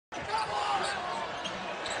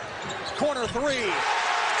corner three.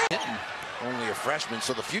 Only a freshman,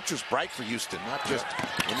 so the future's bright for Houston, not just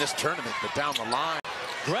in this tournament, but down the line.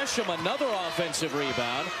 Gresham, another offensive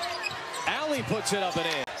rebound. Alley puts it up and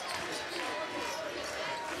in.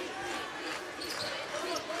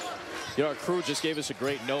 You know, our crew just gave us a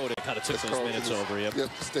great note. It kind of took those minutes over. Yep,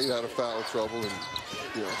 stayed out of foul trouble,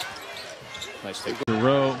 and nice take.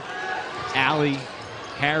 Rowe, Alley,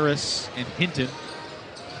 Harris, and Hinton.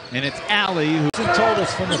 And it's Alley who told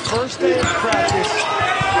us from the first day of practice.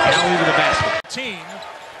 Alley with the basket. Team,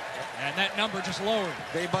 and that number just lowered.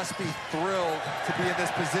 They must be thrilled to be in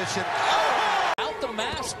this position. Out the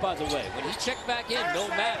mask, by the way. When he checked back in, no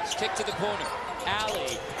mask. Kick to the corner.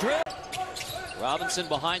 Alley, dribble. Robinson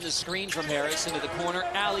behind the screen from Harris into the corner.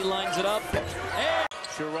 Alley lines it up. And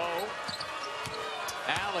Giroux.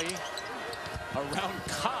 Alley around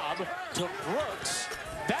Cobb to Brooks.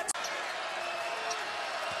 That's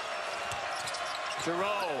Giroux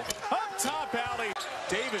up top. Alley.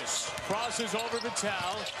 Davis crosses over the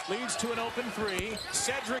towel, leads to an open three.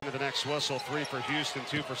 Cedrick to the next whistle. 3 for Houston,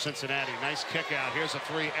 2 for Cincinnati. Nice kick out. Here's a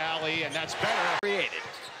 3, Alley, and that's better. created.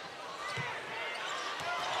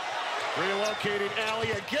 Relocating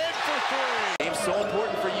Alley again for 3. Game's so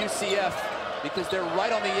important for UCF because they're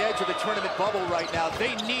right on the edge of the tournament bubble right now.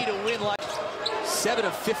 They need a win like 7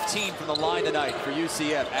 of 15 from the line tonight for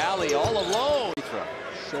UCF. Alley all alone.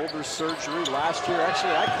 Shoulder surgery last year.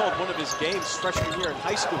 Actually, I called one of his games freshman year in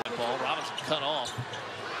high school. Ball. Robinson cut off.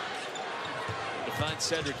 To find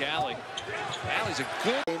Cedrick Alley. Alley's a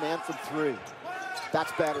good game and from 3.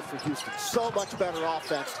 That's better for Houston. So much better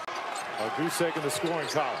offense. Gusek in the scoring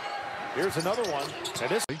column. Here's another one.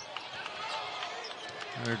 And this.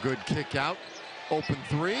 And a good kick out. Open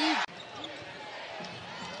 3.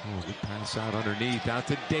 Oh, good pass out underneath, out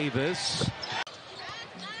to Davis.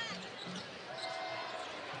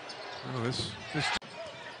 Oh, this.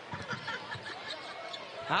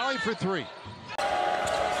 Alley for 3.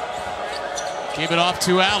 Gave it off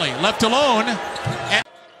to Alley, left alone. And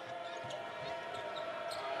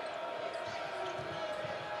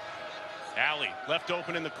Alley left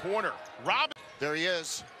open in the corner. Robin. There he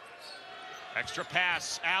is. Extra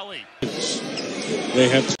pass. Alley.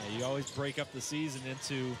 You always break up the season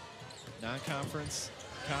into non-conference,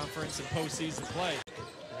 conference, and postseason play.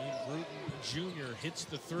 Green Bruton Jr. hits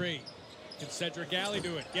the 3. Can Cedrick Alley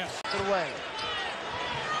do it? Yes. Put away.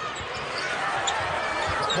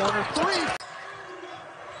 Corner 3.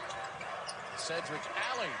 Cedrick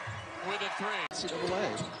Alley with a 3.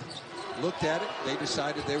 NCAA looked at it. They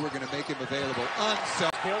decided they were going to make him available.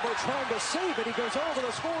 Gilbert trying to save it. He goes over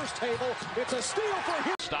the scores table. It's a steal for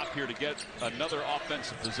him. stop here to get another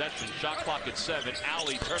offensive possession. Shot clock at 7.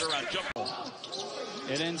 Alley, turnaround jump.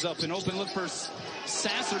 It ends up an open look for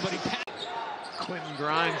Sasser, but he passed. Quentin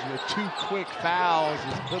Grimes with 2 quick fouls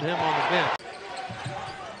has put him on the bench.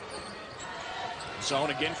 Zone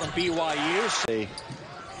again from BYU. They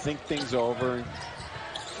think things over and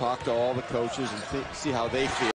talk to all the coaches and see how they feel.